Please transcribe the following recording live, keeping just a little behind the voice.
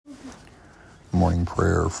morning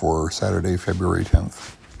prayer for Saturday, February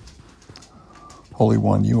 10th. Holy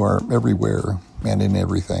One, you are everywhere and in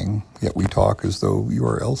everything, yet we talk as though you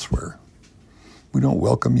are elsewhere. We don't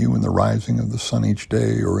welcome you in the rising of the sun each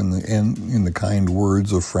day or in the kind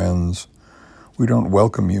words of friends. We don't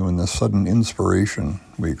welcome you in the sudden inspiration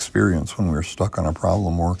we experience when we're stuck on a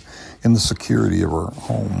problem or in the security of our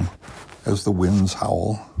home as the winds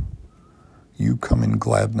howl. You come in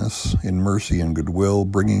gladness, in mercy and goodwill,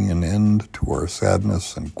 bringing an end to our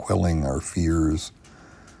sadness and quelling our fears.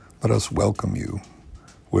 Let us welcome you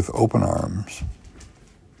with open arms,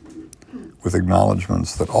 with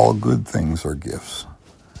acknowledgments that all good things are gifts.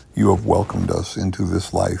 You have welcomed us into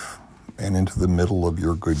this life and into the middle of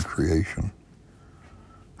your good creation.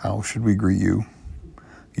 How should we greet you?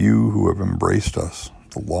 You who have embraced us,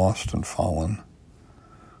 the lost and fallen,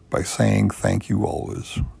 by saying thank you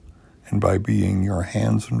always, and by being your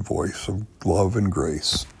hands and voice of love and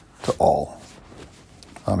grace to all.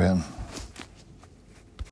 Amen.